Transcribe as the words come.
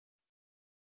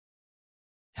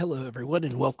Hello, everyone,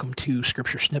 and welcome to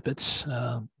Scripture Snippets.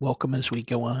 Welcome as we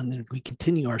go on and we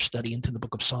continue our study into the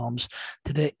book of Psalms.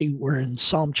 Today, we're in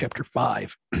Psalm chapter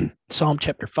 5. Psalm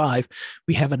chapter 5,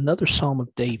 we have another Psalm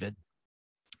of David.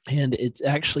 And it's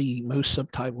actually, most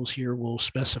subtitles here will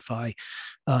specify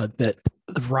that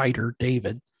the writer,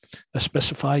 David,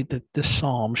 specified that this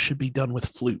psalm should be done with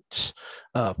flutes.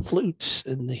 Flutes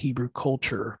in the Hebrew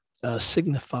culture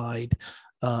signified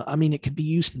it could be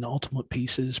used in ultimate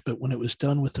pieces, but when it was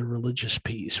done with a religious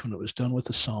piece, when it was done with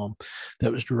a psalm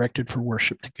that was directed for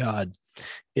worship to God,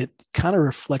 it kind of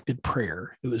reflected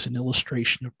prayer. It was an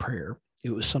illustration of prayer.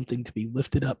 It was something to be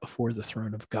lifted up before the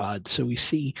throne of God. So we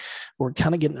see we're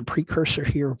kind of getting a precursor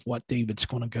here of what David's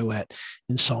going to go at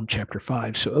in Psalm chapter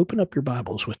 5. So open up your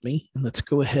Bibles with me and let's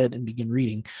go ahead and begin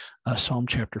reading Psalm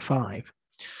chapter 5.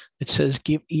 It says,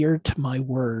 "Give ear to my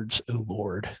words, O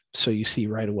Lord." So you see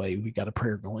right away, we got a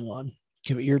prayer going on.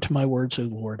 "Give ear to my words, O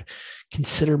Lord.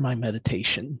 Consider my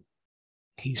meditation."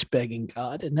 He's begging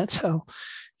God. And that's how,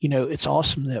 it's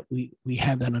awesome that we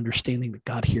have that understanding that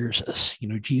God hears us.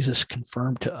 Jesus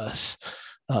confirmed to us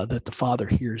that the Father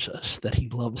hears us, that he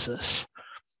loves us.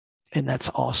 And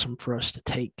that's awesome for us to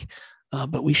take.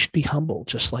 But we should be humble,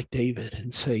 just like David,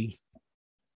 and say,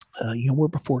 we're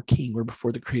before King, we're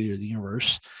before the creator of the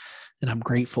universe. And I'm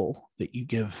grateful that you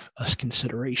give us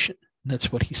consideration. And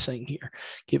that's what he's saying here.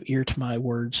 "Give ear to my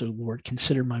words, O Lord.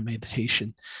 Consider my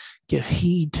meditation. Give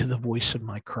heed to the voice of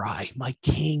my cry, my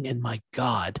King and my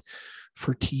God,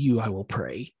 for to you I will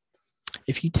pray."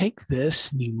 If you take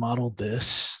this and you model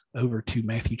this over to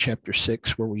Matthew chapter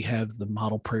 6, where we have the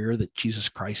model prayer that Jesus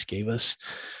Christ gave us,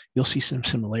 you'll see some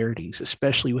similarities,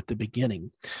 especially with the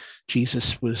beginning.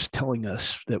 Jesus was telling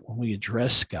us that when we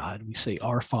address God, we say,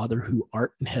 "Our Father who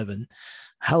art in heaven,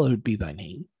 hallowed be thy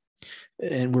name."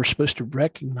 And we're supposed to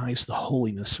recognize the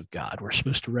holiness of God. We're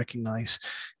supposed to recognize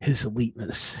his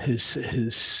eliteness,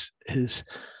 his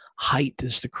height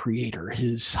as the creator,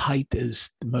 his height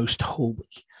as the most holy.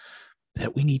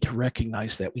 That we need to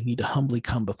recognize that. We need to humbly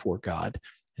come before God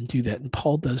and do that. And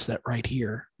Paul does that right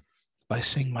here by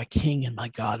saying, "My King and my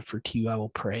God, for to you I will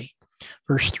pray."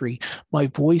 Verse 3, "My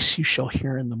voice you shall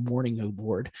hear in the morning, O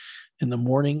Lord. In the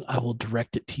morning I will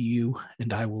direct it to you,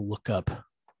 and I will look up."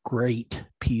 Great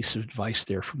piece of advice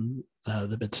there from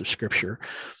the bits of Scripture.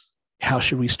 How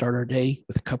should we start our day?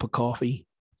 With a cup of coffee,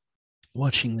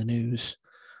 watching the news,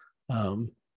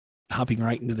 hopping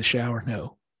right into the shower?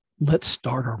 No. Let's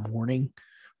start our morning,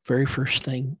 very first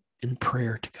thing, in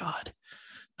prayer to God.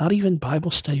 Not even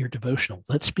Bible study or devotional.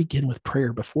 Let's begin with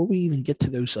prayer. Before we even get to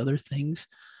those other things,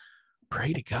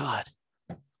 pray to God.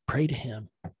 Pray to him.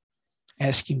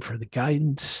 Ask him for the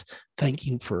guidance. Thank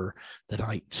him for the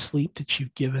night's sleep that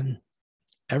you've given.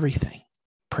 Everything.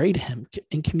 Pray to him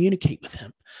and communicate with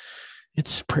him.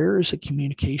 Prayer is a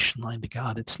communication line to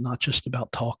God. It's not just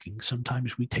about talking.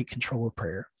 Sometimes we take control of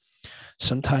prayer.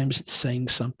 Sometimes it's saying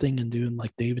something and doing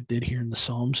like David did here in the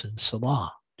Psalms and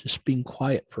Salah, just being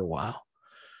quiet for a while,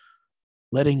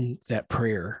 letting that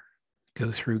prayer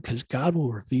go through, because God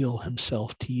will reveal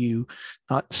himself to you,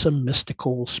 not some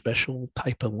mystical, special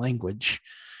type of language,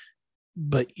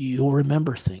 but you'll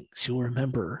remember things. You'll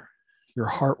remember. Your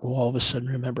heart will all of a sudden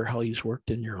remember how he's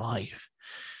worked in your life.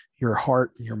 Your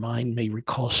heart and your mind may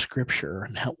recall Scripture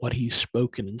and what he's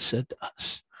spoken and said to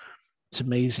us. It's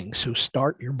amazing. So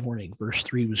start your morning. Verse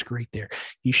 3 was great there.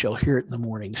 "You shall hear it in the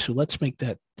morning." So let's make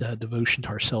that devotion to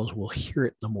ourselves. We'll hear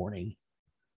it in the morning.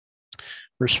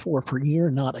 Verse 4, "For ye are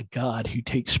not a God who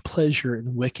takes pleasure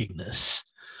in wickedness,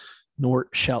 nor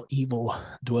shall evil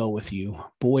dwell with you."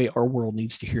 Boy, our world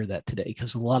needs to hear that today,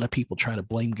 because a lot of people try to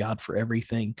blame God for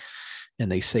everything.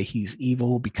 And they say he's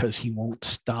evil because he won't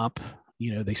stop.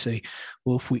 They say,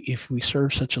 well, if we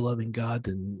serve such a loving God,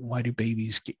 then why do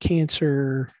babies get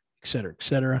cancer, et cetera, et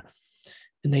cetera?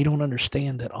 And they don't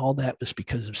understand that all that was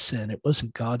because of sin. It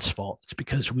wasn't God's fault. It's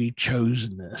because we've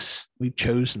chosen this. We've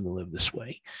chosen to live this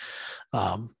way.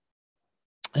 And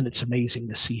it's amazing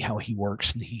to see how he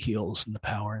works and he heals in the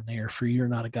power in there. "For you're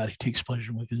not a God who takes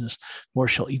pleasure in wickedness, nor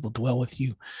shall evil dwell with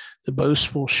you. The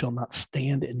boastful shall not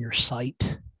stand in your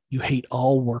sight. You hate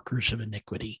all workers of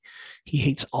iniquity." He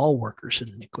hates all workers of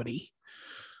iniquity.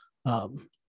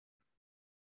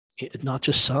 Not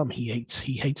just some. He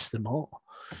hates them all.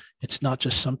 It's not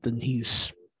just something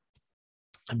he's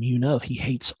immune of. He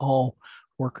hates all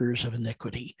workers of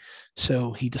iniquity.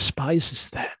 So he despises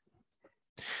that.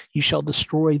 "You shall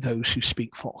destroy those who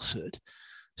speak falsehood."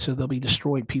 So they'll be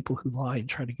destroyed, people who lie and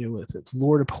try to get with it. "The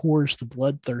Lord abhors the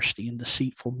bloodthirsty and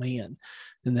deceitful man."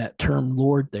 And that term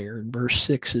Lord there in verse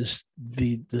 6 is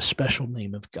the special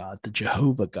name of God, the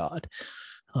Jehovah God,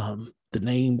 the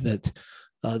name that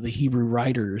the Hebrew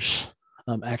writers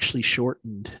actually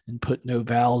shortened and put no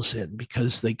vowels in,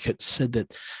 because they said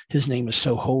that his name is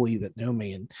so holy that no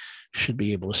man should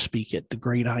be able to speak it. The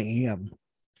great I am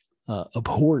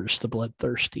abhors the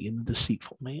bloodthirsty and the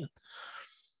deceitful man.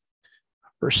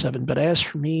 Verse 7, but as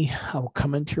for me, I will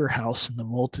come into your house in the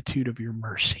multitude of your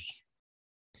mercy.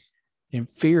 In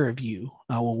fear of you,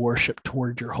 I will worship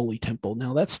toward your holy temple.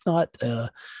 Now, that's not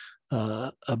a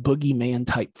boogeyman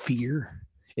type fear.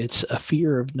 It's a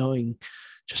fear of knowing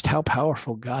just how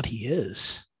powerful God he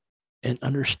is, and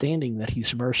understanding that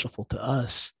he's merciful to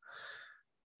us,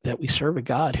 that we serve a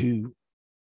God who,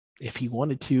 if he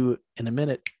wanted to, in a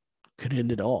minute, could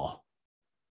end it all.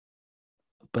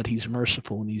 But he's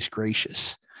merciful and he's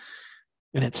gracious.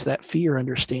 And it's that fear,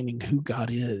 understanding who God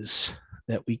is,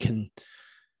 that we can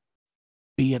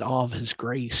be in awe of his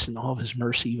grace and awe of his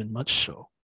mercy, even much so.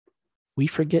 We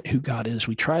forget who God is.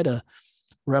 We try to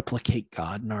replicate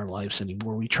God in our lives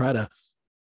anymore. We try to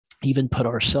even put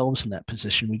ourselves in that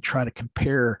position. We try to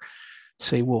compare,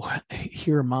 say, well,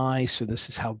 here am I, so this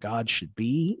is how God should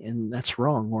be, and that's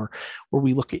wrong. Or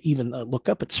we look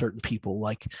up at certain people,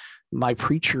 like my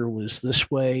preacher was this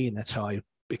way, and that's how I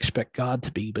expect God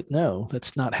to be. But no,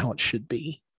 that's not how it should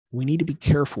be. We need to be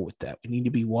careful with that. We need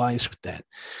to be wise with that.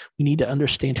 We need to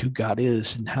understand who God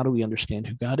is. And how do we understand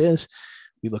who God is?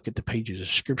 We look at the pages of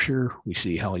Scripture. We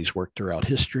see how he's worked throughout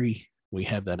history. We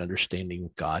have that understanding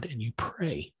of God, and you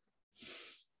pray.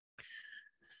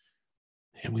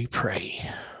 And we pray.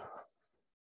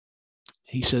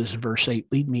 He says in verse 8,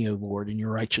 lead me, O Lord, in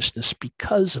your righteousness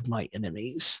because of my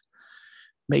enemies.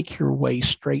 Make your way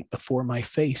straight before my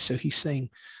face. So he's saying,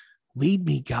 lead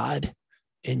me, God,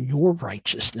 in your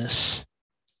righteousness,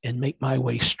 and make my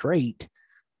way straight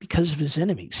because of his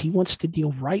enemies. He wants to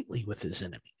deal rightly with his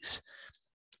enemies.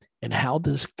 And how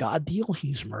does God deal?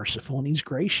 He's merciful and he's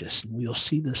gracious. And we'll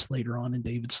see this later on in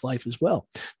David's life as well.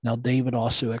 Now, David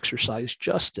also exercised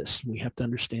justice. We have to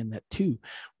understand that too.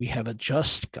 We have a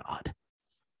just God.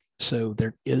 So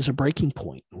there is a breaking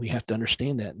point. We have to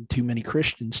understand that. And too many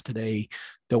Christians today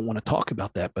don't want to talk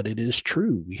about that, but it is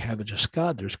true. We have a just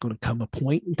God. There's going to come a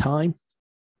point in time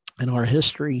in our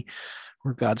history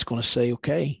where God's going to say,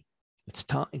 okay, it's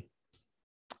time.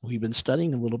 We've been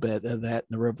studying a little bit of that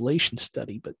in the Revelation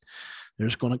study, but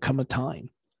there's going to come a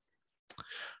time.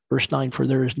 Verse 9, for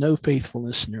there is no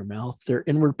faithfulness in their mouth. Their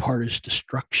inward part is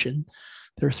destruction.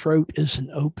 Their throat is an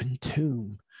open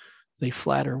tomb. They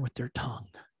flatter with their tongue.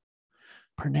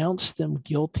 Pronounce them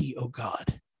guilty, O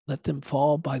God. Let them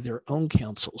fall by their own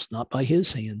counsels, not by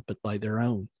his hand, but by their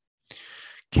own.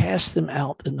 Cast them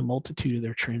out in the multitude of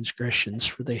their transgressions,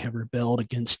 for they have rebelled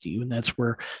against you. And that's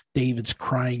where David's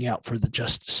crying out for the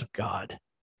justice of God.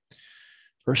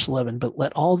 Verse 11, but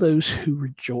let all those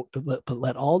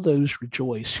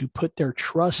rejoice who put their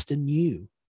trust in you.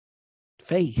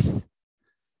 Faith.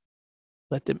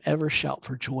 Let them ever shout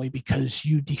for joy because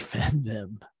you defend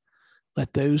them.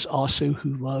 Let those also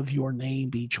who love your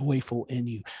name be joyful in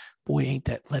you. Boy, ain't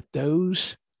that. Let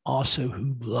those also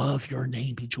who love your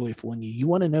name be joyful in you. You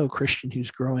want to know a Christian who's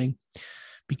growing?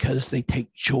 Because they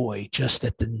take joy just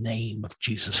at the name of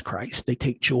Jesus Christ. They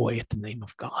take joy at the name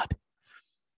of God.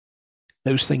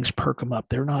 Those things perk them up.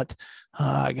 They're not,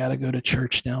 I got to go to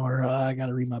church now, or I got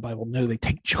to read my Bible. No, they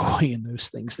take joy in those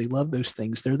things. They love those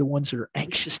things. They're the ones that are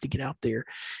anxious to get out there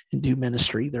and do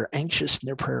ministry. They're anxious in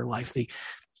their prayer life.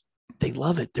 They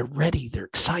love it. They're ready. They're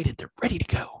excited. They're ready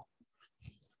to go.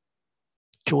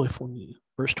 Joyful in you.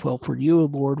 Verse 12, for you, O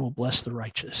Lord, will bless the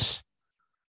righteous.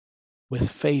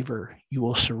 With favor, you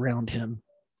will surround him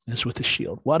as with a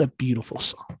shield. What a beautiful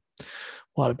psalm.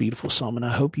 What a beautiful psalm. And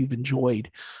I hope you've enjoyed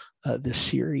this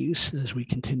series as we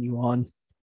continue on.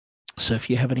 So if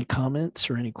you have any comments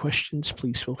or any questions,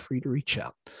 please feel free to reach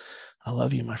out. I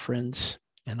love you, my friends,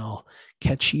 and I'll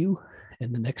catch you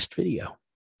in the next video.